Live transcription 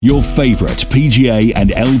Your favorite PGA and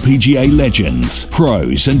LPGA legends,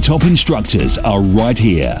 pros and top instructors are right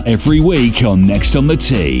here every week on Next on the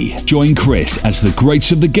Tee. Join Chris as the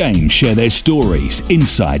greats of the game share their stories,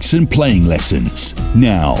 insights and playing lessons.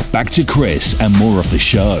 Now, back to Chris and more of the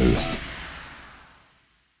show.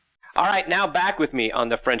 All right, now back with me on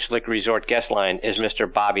the French Lick Resort guest line is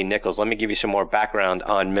Mr. Bobby Nichols. Let me give you some more background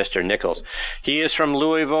on Mr. Nichols. He is from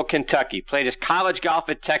Louisville, Kentucky, played his college golf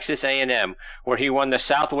at Texas A&M, where he won the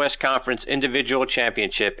Southwest Conference Individual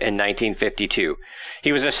Championship in 1952.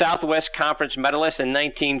 He was a Southwest Conference medalist in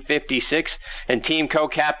 1956 and team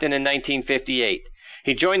co-captain in 1958.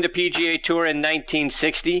 He joined the PGA Tour in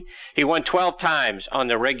 1960. He won 12 times on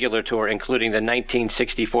the regular tour, including the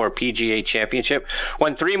 1964 PGA Championship,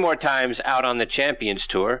 won 3 more times out on the Champions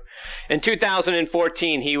Tour. In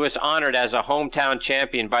 2014, he was honored as a hometown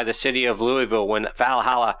champion by the city of Louisville when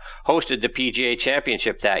Valhalla hosted the PGA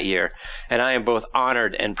Championship that year. And I am both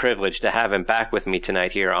honored and privileged to have him back with me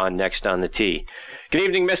tonight here on Next on the Tee. Good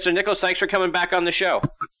evening, Mr. Nichols. Thanks for coming back on the show.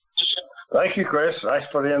 Thank you, Chris. Thanks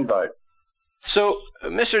for the invite. So,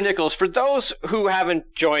 Mr. Nichols, for those who haven't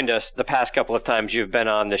joined us the past couple of times you've been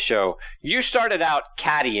on the show, you started out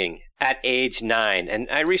caddying at age 9, and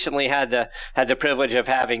I recently had the privilege of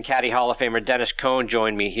having Caddy Hall of Famer Dennis Cohn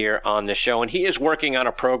join me here on the show, and he is working on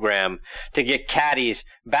a program to get caddies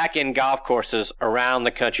back in golf courses around the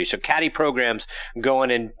country. So caddy programs going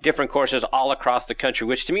in different courses all across the country,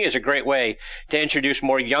 which to me is a great way to introduce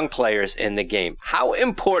more young players in the game. How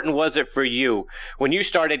important was it for you when you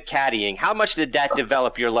started caddying? How much did that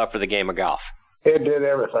develop your love for the game of golf? It did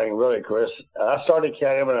everything, really, Chris. I started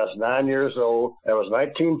caddying when I was 9 years old. It was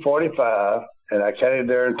 1945, and I caddied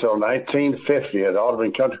there until 1950 at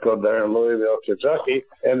Audubon Country Club there in Louisville, Kentucky.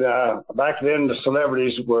 And back then, the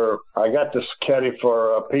celebrities were, I got this caddy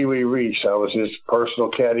for Pee Wee Reese. I was his personal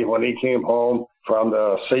caddy when he came home from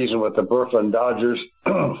the season with the Brooklyn Dodgers.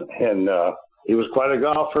 And he was quite a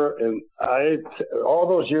golfer, and all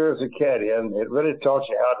those years of caddying, it really taught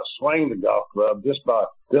you how to swing the golf club just by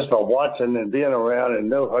watching and being around and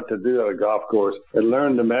know what to do at a golf course and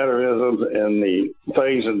learn the mannerisms and the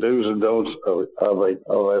things and do's and don'ts of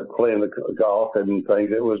playing the golf and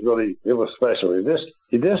things. It was special.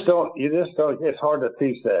 You just don't. It's hard to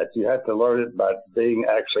teach that. You have to learn it by being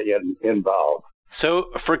actually involved. So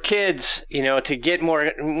for kids, to get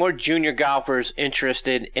more junior golfers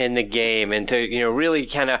interested in the game and to, really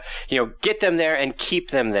kind of, get them there and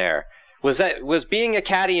keep them there, was being a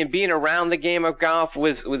caddy and being around the game of golf,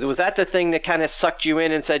 was that the thing that kind of sucked you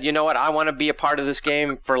in and said, you know what, I want to be a part of this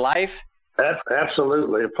game for life?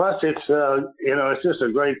 Absolutely. Plus, it's it's just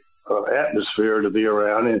a great atmosphere to be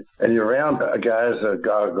around, and you're around guys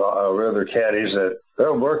rather caddies that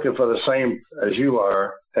they're working for the same as you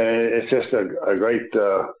are, and it's just a great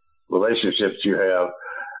relationship you have.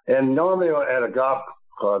 And normally at a golf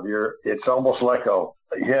club, it's almost like the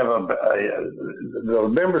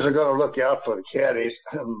members are going to look out for the caddies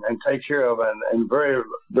and take care of them, and very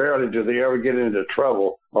rarely do they ever get into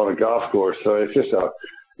trouble on a golf course. So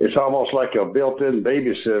it's almost like a built-in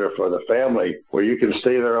babysitter for the family where you can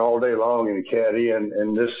stay there all day long and caddy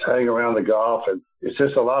and just hang around the golf. And it's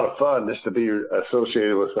just a lot of fun just to be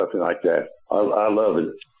associated with something like that. I love it.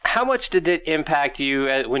 How much did it impact you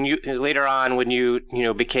when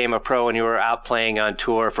you became a pro and you were out playing on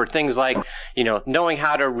tour for things like, knowing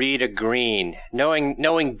how to read a green,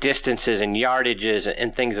 knowing distances and yardages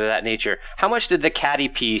and things of that nature? How much did the caddy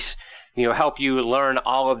piece help you learn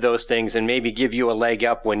all of those things and maybe give you a leg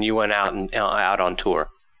up when you went out on tour?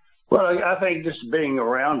 Well, I think just being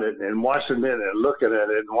around it and watching it and looking at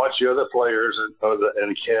it and watching other players and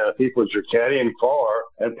people that you're caddying for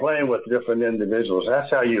and playing with different individuals, that's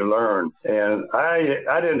how you learn. And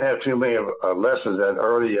I didn't have too many lessons at an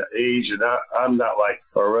early age, and I'm not like,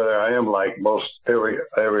 or rather I am like most every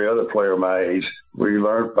other player my age. We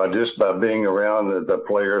learned by being around the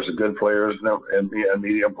players, the good players and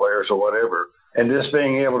medium players or whatever. And just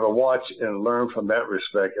being able to watch and learn from that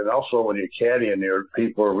respect. And also when you're caddying there,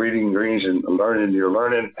 people are reading greens and you're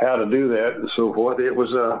learning how to do that and so forth. It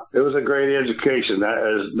was a great education.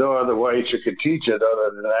 There's no other way you could teach it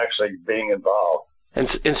other than actually being involved.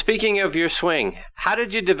 And speaking of your swing, how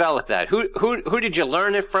did you develop that? Who did you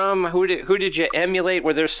learn it from? Who did you emulate?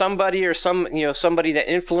 Were there somebody or somebody that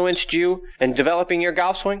influenced you in developing your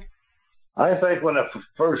golf swing? I think when I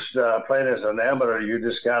first played as an amateur, you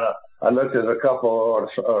just I looked at a couple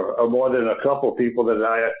or more than a couple people that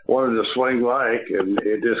I wanted to swing like, and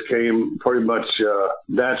it just came pretty much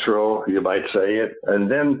natural, you might say it. And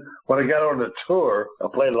then when I got on the tour, I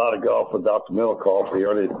played a lot of golf with Dr. Middlecoff in the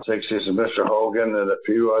early 60s and Mr. Hogan and a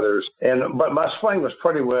few others. But my swing was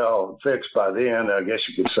pretty well fixed by then. I guess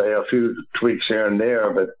you could say a few tweaks here and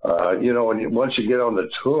there. But, once you get on the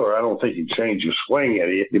tour, I don't think you change your swing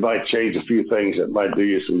any. You might change a few things that might do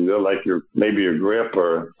you some good, like maybe your grip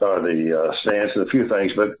or the stance and a few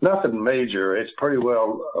things, but nothing major. It's pretty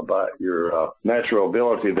well about your natural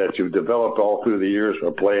ability that you've developed all through the years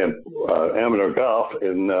of playing amateur golf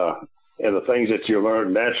and the things that you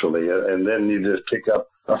learn naturally, and then you just pick up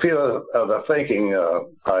a few of the thinking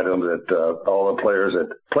items that all the players that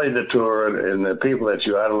played the tour and the people that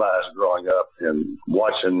you idolized growing up and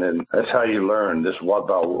watching, and that's how you learn.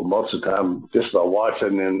 Most of the time, just by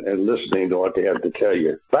watching and listening to what they have to tell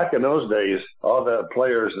you. Back in those days, all the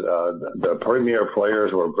players, the premier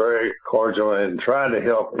players, were very cordial and trying to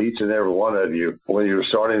help each and every one of you when you were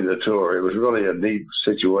starting the tour. It was really a neat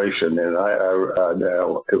situation, and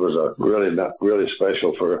it was really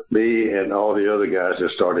special for me and all the other guys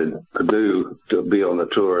that started to be on the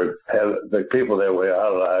tour and have the people that we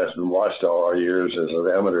idolized and watched all our years as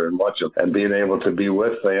an amateur and watch them and being able to be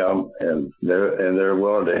with them, and they're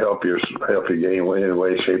willing to help your game in any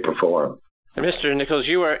way, shape, or form. Mr. Nichols,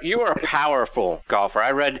 you were a powerful golfer. I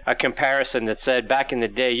read a comparison that said back in the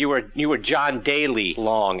day you were John Daly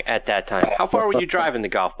long at that time. How far were you driving the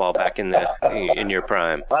golf ball back in your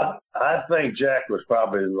prime? I think Jack was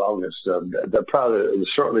probably the longest,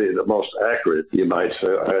 certainly the most accurate, you might say,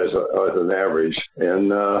 as an average.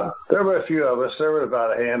 And there were a few of us. There were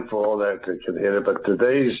about a handful that could hit it, but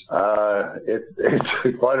today's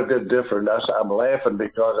it's quite a bit different. I'm laughing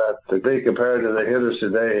because to be compared to the hitters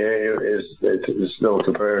today it's no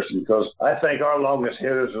comparison, because I think our longest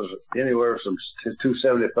hitters was anywhere from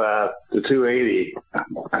 275 to 280,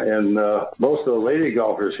 and most of the lady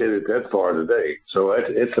golfers hit it that far today. So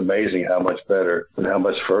it's amazing how much better and how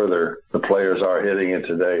much further the players are hitting it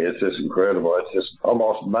today. It's just incredible. It's just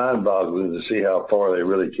almost mind-boggling to see how far they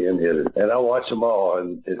really can hit it. And I watch them all,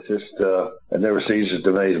 and it's just it never ceases to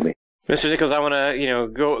amaze me. Mr. Nichols, I want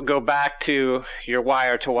to go back to your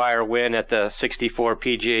wire-to-wire win at the '64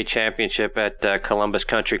 PGA Championship at Columbus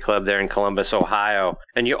Country Club there in Columbus, Ohio.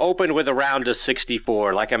 And you opened with a round of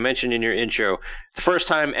 64, like I mentioned in your intro. The first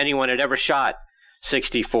time anyone had ever shot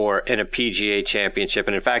 64 in a PGA Championship.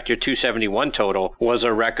 And in fact, your 271 total was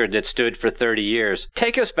a record that stood for 30 years.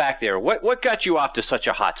 Take us back there. What got you off to such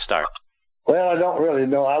a hot start? Well, I don't really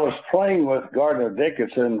know. I was playing with Gardner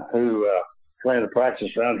Dickinson, who playing a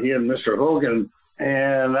practice round, he and Mr. Hogan,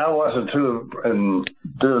 and I wasn't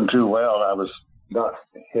doing too well. I was not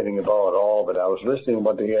hitting the ball at all, but I was listening to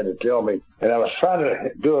what they had to tell me, and I was trying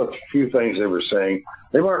to do a few things they were saying.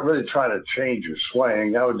 They weren't really trying to change your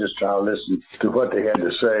swing. I was just trying to listen to what they had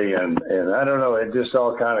to say, and I don't know, it just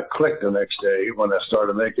all kind of clicked the next day when I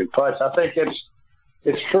started making putts. I think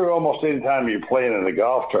it's true almost any time you're playing in a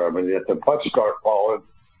golf tournament. If the putts start falling,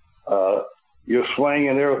 your swing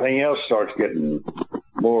and everything else starts getting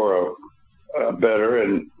more better,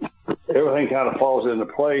 and everything kind of falls into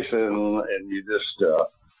place, and you just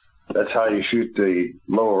that's how you shoot the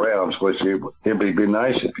lower rounds, which it'd be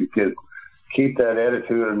nice if you could keep that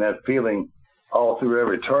attitude and that feeling all through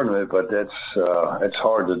every tournament, but it's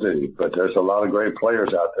hard to do. But there's a lot of great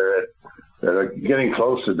players out there that are getting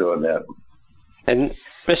close to doing that. And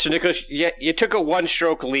Mr. Nichols, you took a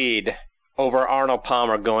one-stroke lead over Arnold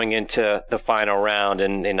Palmer going into the final round,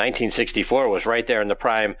 and in 1964 was right there in the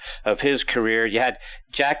prime of his career. You had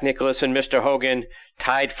Jack Nicklaus and Mr. Hogan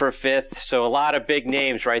tied for fifth, so a lot of big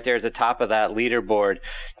names right there at the top of that leaderboard.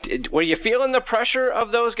 Were you feeling the pressure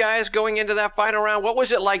of those guys going into that final round? What was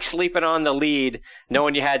it like sleeping on the lead,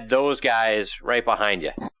 knowing you had those guys right behind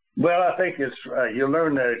you? Well, I think it's you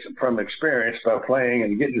learn that from experience by playing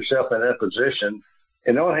and getting yourself in that position.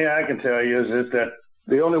 And the only thing I can tell you is that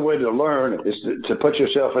the only way to learn is to put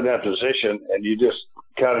yourself in that position, and you just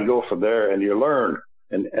kind of go from there and you learn.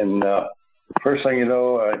 And first thing you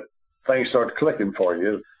know, things start clicking for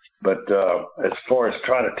you. But as far as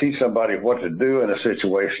trying to teach somebody what to do in a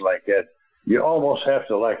situation like that, you almost have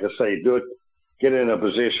to, like I say, get in a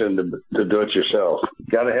position to do it yourself.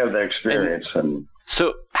 Got to have the experience.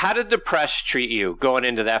 So how did the press treat you going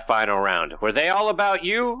into that final round? Were they all about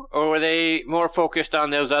you, or were they more focused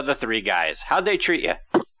on those other three guys? How'd they treat you?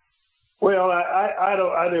 Well,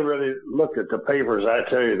 I didn't really look at the papers. I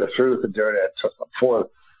tell you the truth during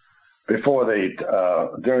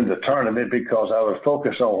during the tournament, because I was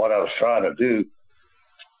focused on what I was trying to do.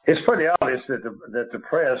 it's pretty obvious that the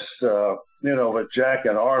press, with Jack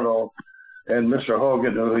and Arnold and Mr.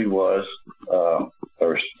 Hogan knew who he was, or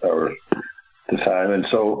the time, and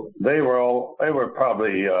so they were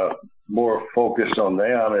probably more focused on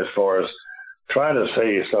them as far as trying to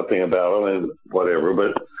say something about them and whatever.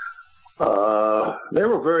 But they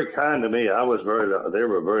were very kind to me. They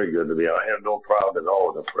were very good to me. I had no problem at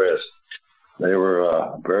all with the press. They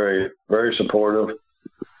were very, very supportive,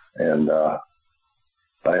 and I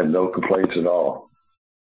have no complaints at all.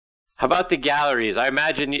 How about the galleries? I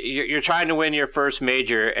imagine you're trying to win your first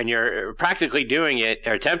major, and you're practically doing it,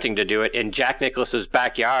 or attempting to do it, in Jack Nicklaus's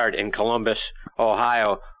backyard in Columbus,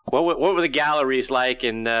 Ohio. What were the galleries like,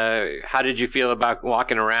 and how did you feel about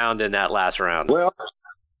walking around in that last round? Well,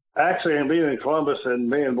 actually, being in Columbus and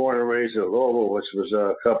being born and raised in Louisville, which was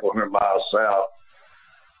a couple hundred miles south,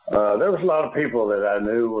 there was a lot of people that I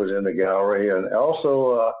knew was in the gallery, and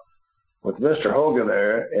also with Mr. Hogan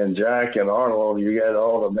there and Jack and Arnold, you got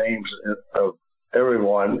all the names of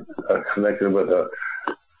everyone connected with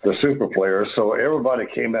the super players. So everybody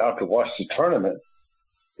came out to watch the tournament.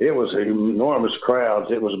 It was enormous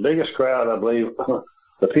crowds. It was the biggest crowd, I believe,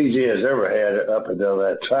 the PGA has ever had up until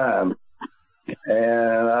that time.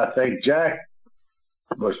 And I think Jack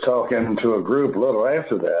was talking to a group a little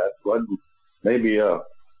after that, maybe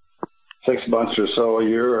 6 months or so, a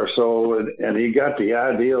year or so, and he got the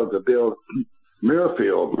idea to build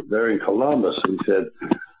Muirfield there in Columbus. He said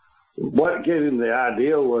what gave him the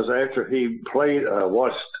idea was after he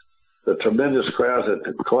watched the tremendous crowds at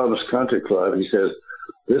the Columbus Country Club, he says,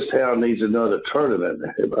 this town needs another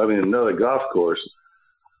another golf course,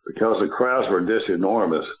 because the crowds were just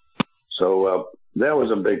enormous. So that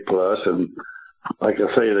was a big plus, and like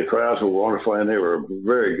I say, the crowds were wonderful, and they were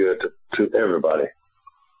very good to everybody.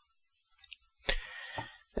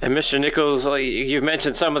 And Mr. Nichols, you've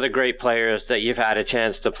mentioned some of the great players that you've had a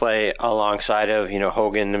chance to play alongside of,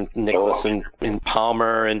 Hogan and Nichols and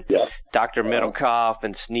Palmer and Dr. Middlecoff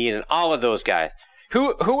and Snead and all of those guys.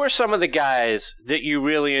 Who are some of the guys that you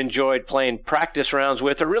really enjoyed playing practice rounds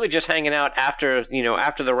with, or really just hanging out after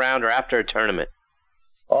the round or after a tournament?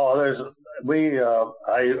 Oh, like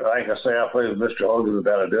I say, I played with Mr. Hogan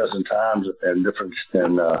about a dozen times and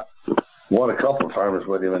won a couple of tournaments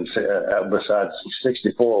with him, and besides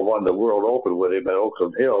 64, won the World Open with him at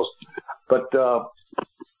Oakland Hills. But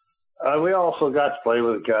we also got to play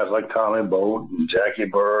with guys like Tommy Boat and Jackie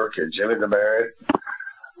Burke and Jimmy DeMeritt.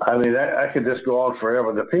 I mean, I could just go on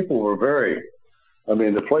forever. The people were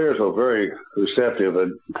the players were very receptive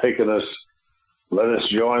and let us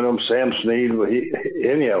join them. Sam Snead,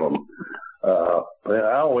 any of them. But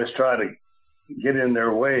I always try to get in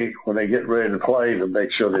their way when they get ready to play to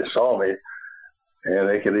make sure they saw me, and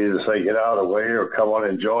they could either say get out of the way or come on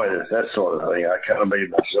and join us, that sort of thing. I kind of made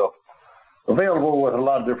myself available with a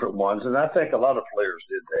lot of different ones, and I think a lot of players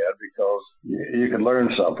did that because you can learn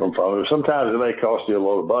something from it. Sometimes it may cost you a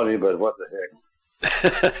little money, but what the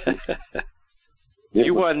heck.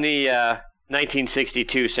 You won the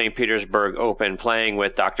 1962 St. Petersburg Open playing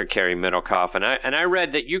with Dr. Cary Middlecoff, and I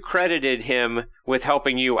read that you credited him with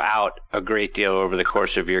helping you out a great deal over the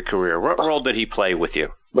course of your career. What role did he play with you?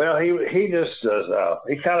 Well, he just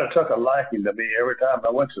he kind of took a liking to me. Every time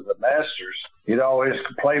I went to the Masters, he'd always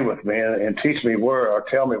play with me and teach me or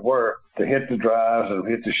tell me where to hit the drives and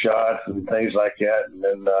hit the shots and things like that.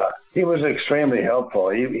 And he was extremely helpful.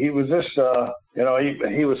 He was just,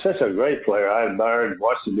 he was such a great player. I admired and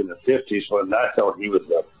watched him in the 50s when I thought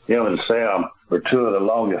him and Sam were two of the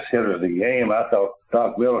longest hitters in the game. I thought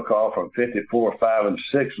Doc Middlecoff from 54, 5, and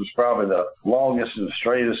 6 was probably the longest and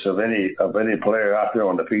straightest of any player out there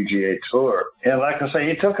on the PGA Tour. And like I say,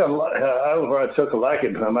 he took I took a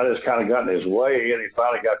liking to him. I just kind of got in his way, and he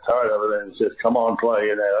finally got tired of it and said, "Come on,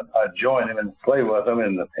 play." And I joined him and played with him,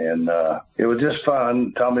 and it was just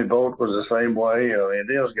fun. Tommy Boat was the same way. I mean,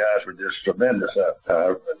 those guys were just tremendous.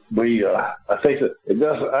 I think that it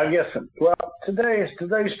does. I guess. Well, today's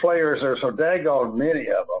players are so daggone many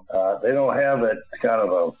of them. They don't have that kind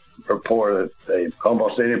of a rapport that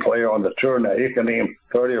almost any player on the tour now. You can name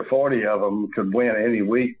 30 or 40 of them could win any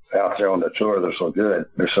week out there on the tour. They're so good.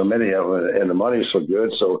 There's so many of them, and the money's so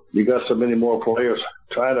good. So you got so many more players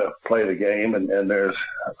trying to play the game, and there's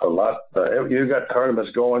a lot. You got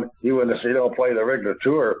tournaments going. You don't play the regular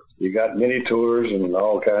tour. You got mini tours and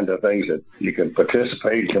all kinds of things that you can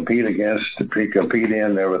participate, compete against, compete in,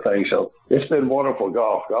 and everything. So it's been wonderful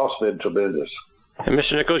golf. Golf's been tremendous. And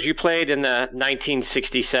Mr. Nichols, you played in the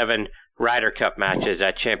 1967 Ryder Cup matches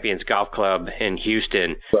at Champions Golf Club in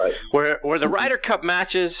Houston. Right. Were the Ryder Cup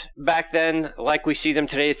matches back then like we see them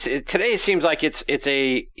today? Today it seems like it's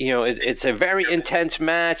a very intense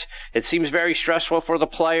match. It seems very stressful for the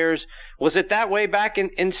players. Was it that way back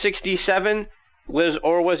in '67?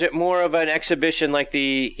 Or was it more of an exhibition like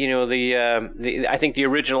I think the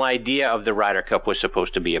original idea of the Ryder Cup was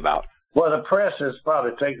supposed to be about? Well, the press has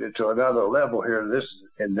probably taken it to another level here in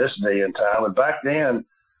this day and time. And back then,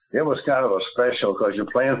 it was kind of a special because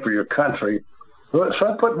you're playing for your country. So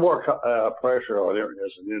I put more pressure on it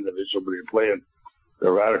as an individual when you're playing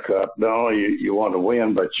the Ryder Cup. Not only you want to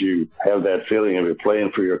win, but you have that feeling of you're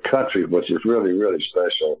playing for your country, which is really, really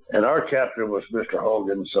special. And our captain was Mr.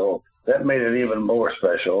 Hogan, so that made it even more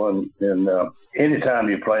special. And anytime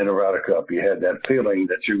you play in the Ryder Cup, you had that feeling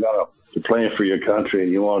that you're playing for your country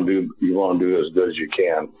and you want to do as good as you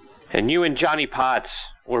can. And you and Johnny Potts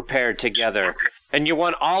were paired together, and you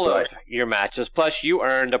won all of your matches. Plus, you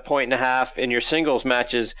earned 1.5 points in your singles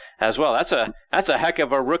matches as well. That's a heck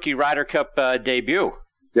of a rookie Ryder Cup debut.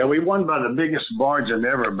 Yeah, we won by the biggest margin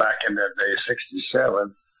ever back in that day,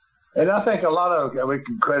 '67. And I think a lot of we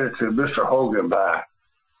can credit to Mr. Hogan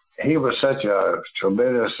he was such a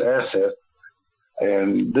tremendous asset.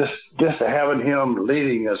 And just having him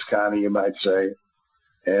leading us, kind of, you might say,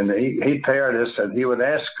 and he paired us, and he would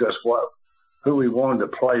ask us who we wanted to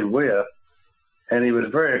play with, and he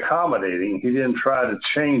was very accommodating. He didn't try to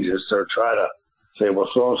change us or try to say, well,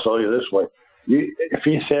 so you're this way. If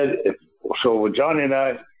he said, so with Johnny and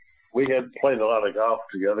I, we had played a lot of golf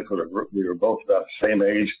together because we were both about the same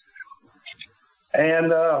age,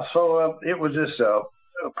 and so it was just a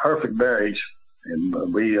perfect marriage. And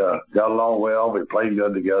we got along well. We played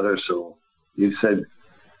good together. So he said,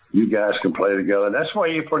 you guys can play together. And that's why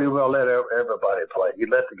you pretty well let everybody play. You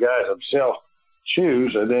let the guys themselves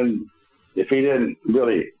choose. And then if he didn't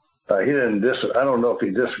really, I don't know if he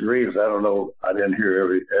disagrees. I don't know. I didn't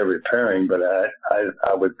hear every pairing, but I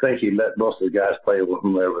would think he let most of the guys play with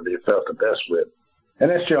whomever they felt the best with. And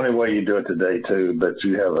that's the only way you do it today, too. But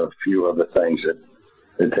you have a few other things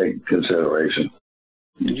that take consideration.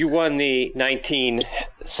 You won the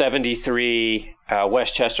 1973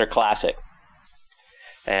 Westchester Classic,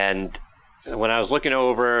 and when I was looking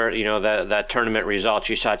over, that tournament results,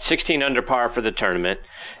 you shot 16 under par for the tournament.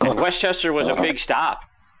 And Westchester was a big stop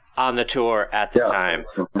on the tour at the time.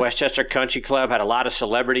 Westchester Country Club had a lot of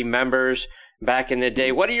celebrity members back in the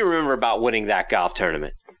day. What do you remember about winning that golf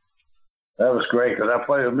tournament? That was great because I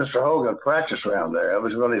played with Mr. Hogan practice round there. It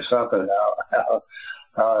was really something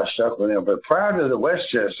how I stuck with him. But prior to the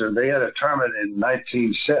Westchester, they had a tournament in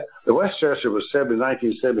 1970. The Westchester was set in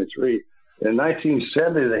 1973. In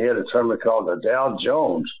 1970, they had a tournament called the Dow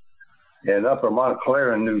Jones in Upper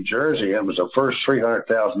Montclair in New Jersey. It was the first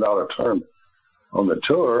 $300,000 tournament on the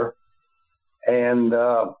tour. And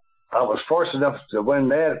I was fortunate enough to win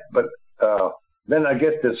that. But then I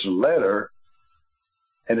get this letter,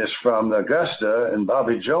 and it's from Augusta and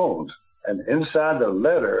Bobby Jones. And inside the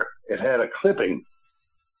letter, it had a clipping.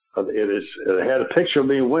 It had a picture of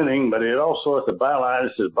me winning, but it also at the byline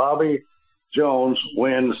it says Bobby Jones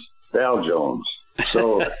wins Dow Jones.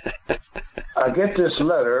 So I get this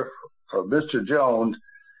letter from Mr. Jones.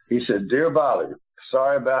 He said, "Dear Bobby,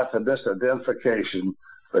 sorry about the misidentification,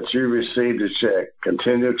 but you received a check.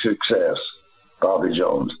 Continued success, Bobby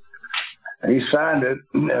Jones." And he signed it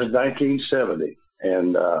as 1970,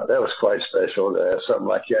 and that was quite special to have something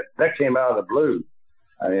like that. That came out of the blue.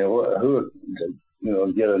 I mean, who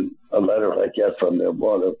get a letter like that from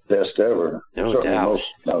one of the best ever. No doubt.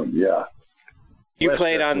 Yeah. You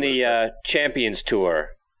played on the Champions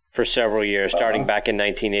Tour for several years, starting back in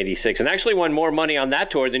 1986, and actually won more money on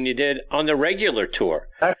that tour than you did on the regular tour.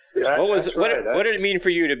 What did it mean for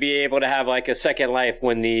you to be able to have like a second life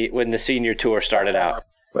when the senior tour started out?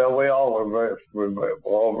 Well, we all were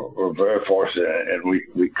very fortunate, and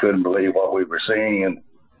we couldn't believe what we were seeing, and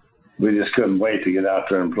we just couldn't wait to get out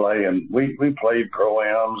there and play. And we played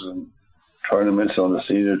pro-ams and tournaments on the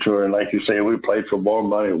senior tour. And like you say, we played for more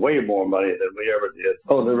money, way more money than we ever did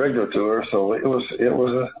on the regular tour. So it was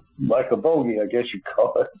like a bogey, I guess you'd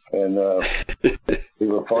call it. And we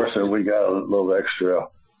were fortunate we got a little extra.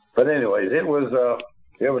 But anyways, it was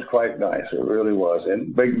quite nice. It really was.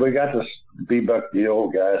 And we got to beat up the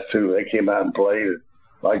old guys, too. They came out and played,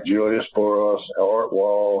 like Julius Boros, Art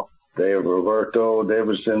Wall, Dave Roberto,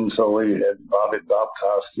 Davidson, so we had Bobby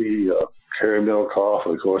Bobkowski, Cary Middlecoff,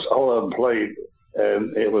 of course. All of them played,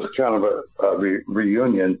 and it was kind of a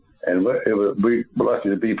reunion, and we were lucky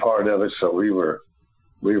to be part of it, so we were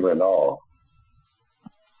in awe.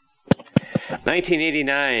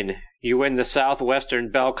 1989, you win the Southwestern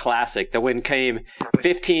Bell Classic. The win came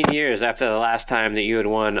 15 years after the last time that you had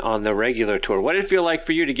won on the regular tour. What did it feel like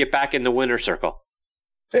for you to get back in the winner's circle?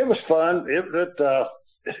 It was fun.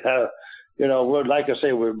 Like I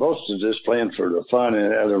say, we're mostly just playing for the fun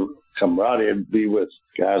and other camaraderie and be with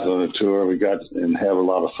guys on the tour. We got and have a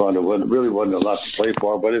lot of fun. It really wasn't a lot to play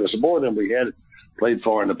for, but it was more than we had played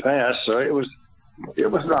for in the past. So it was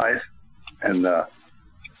nice. And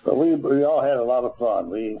but we all had a lot of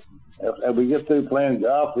fun. If we get through playing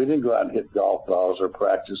golf, we didn't go out and hit golf balls or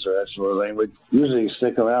practice or that sort of thing. We usually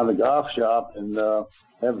stick around the golf shop and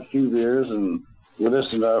have a few beers, and we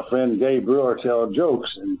listen to our friend Gabe Brewer tell jokes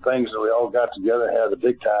and things, and we all got together, had a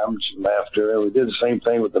big time, laughter, and we did the same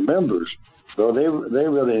thing with the members. So they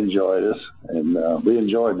really enjoyed us, and we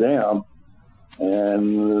enjoyed them.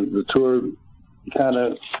 And the tour kind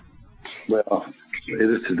of,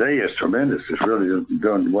 today is tremendous. It's really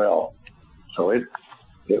done well. So it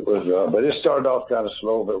was, but it started off kind of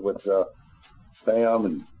slow, but with Sam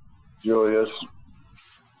and Julius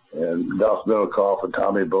and Dolph Middlecoff and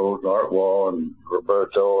Tommy Boat and Art Wall and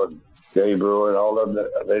Roberto and Jay Brewer and all of them,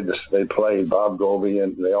 they played, Bob Goby,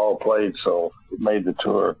 and they all played, so it made the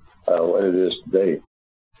tour what it is today.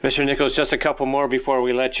 Mr. Nichols, just a couple more before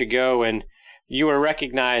we let you go, and you were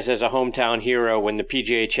recognized as a hometown hero when the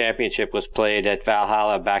PGA Championship was played at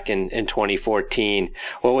Valhalla back in 2014.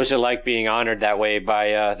 What was it like being honored that way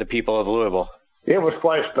by the people of Louisville? It was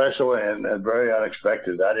quite special and very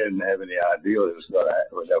unexpected. I didn't have any idea that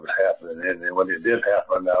was happening. And when it did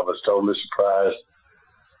happen, I was totally surprised.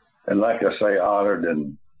 And like I say, honored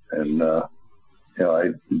and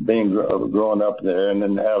growing up there and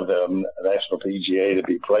then have the National PGA to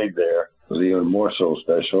be played there was even more so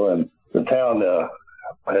special. And the town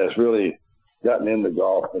has really gotten into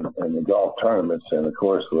golf and the golf tournaments. And of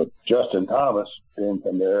course, with Justin Thomas being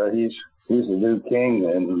from there, he's the new king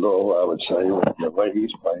in Louisville, I would say, with the way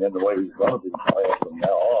he's playing, the way he's going to be playing from now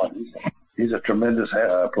on. He's a tremendous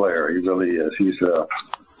player. He really is. He's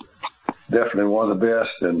definitely one of the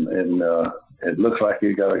best, and it looks like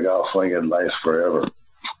he's got a golf swing that lasts forever.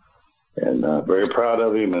 And very proud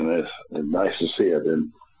of him, and it's nice to see it.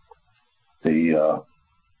 And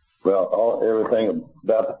everything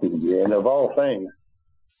about the PGA, and of all things,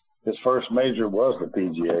 his first major was the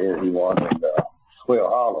PGA, and he won in Quail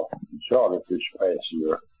Hollow in Charlotte this past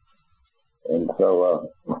year, and so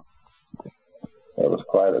that was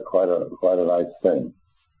quite a nice thing.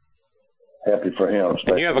 Happy for him.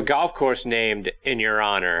 And you have a golf course named in your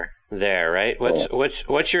honor there, right?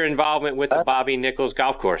 What's your involvement with the Bobby Nichols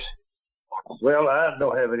golf course? Well, I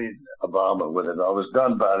don't have any involvement with it. I was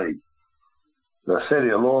done by the city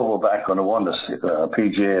of Louisville back when I won the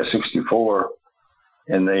PGA at 64.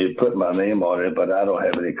 And they put my name on it, but I don't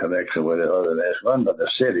have any connection with it other than it's run by the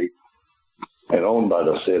city and owned by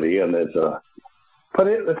the city. And it's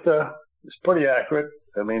pretty accurate.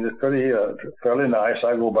 I mean, it's pretty fairly nice.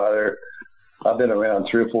 I go by there. I've been around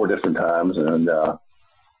 3 or 4 different times, and I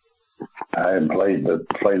haven't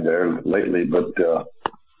played there lately. But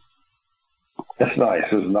it's nice.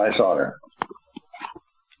 It's a nice honor.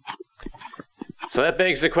 So that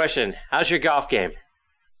begs the question: how's your golf game?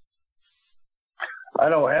 I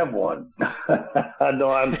don't have one. I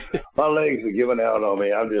know my legs are giving out on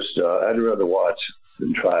me. I'm just, I'd rather watch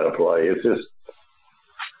than try to play. It's just,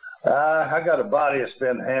 I got a body that's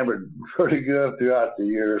been hammered pretty good throughout the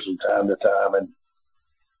years from time to time.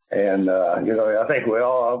 And I think we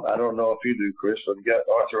all, I don't know if you do, Chris, but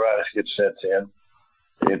arthritis gets sets in.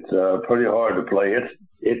 It's pretty hard to play.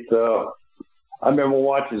 I remember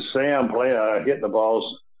watching Sam play, hitting the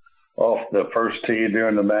balls off the first tee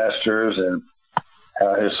during the Masters, and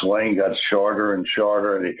how his swing got shorter and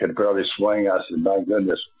shorter, and he could barely swing. I said, my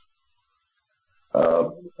goodness.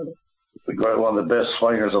 One of the best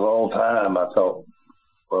swingers of all time. I thought,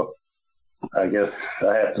 well, I guess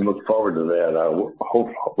I have to look forward to that. I hope,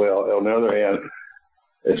 on the other hand,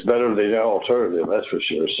 it's better than the alternative, that's for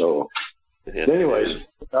sure. So, anyways,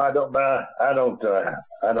 I don't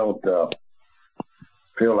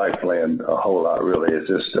feel like playing a whole lot, really. It's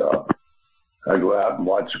just, I go out and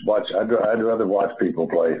watch. I'd rather watch people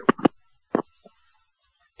play.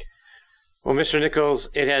 Well, Mr. Nichols,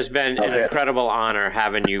 it has been an incredible honor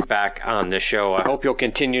having you back on the show. I hope you'll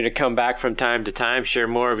continue to come back from time to time, share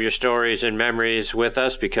more of your stories and memories with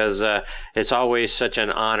us, because it's always such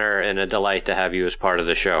an honor and a delight to have you as part of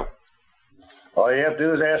the show. All you have to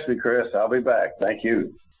do is ask me, Chris. I'll be back. Thank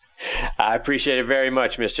you. I appreciate it very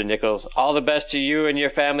much, Mr. Nichols. All the best to you and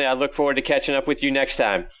your family. I look forward to catching up with you next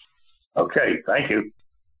time. Okay, thank you.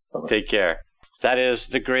 Take care. That is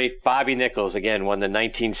the great Bobby Nichols. Again, won the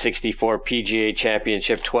 1964 PGA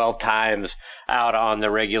Championship 12 times out on the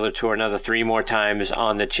regular tour, another 3 more times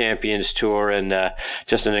on the Champions Tour, and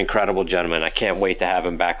just an incredible gentleman. I can't wait to have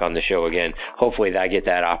him back on the show again. Hopefully I get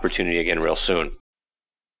that opportunity again real soon.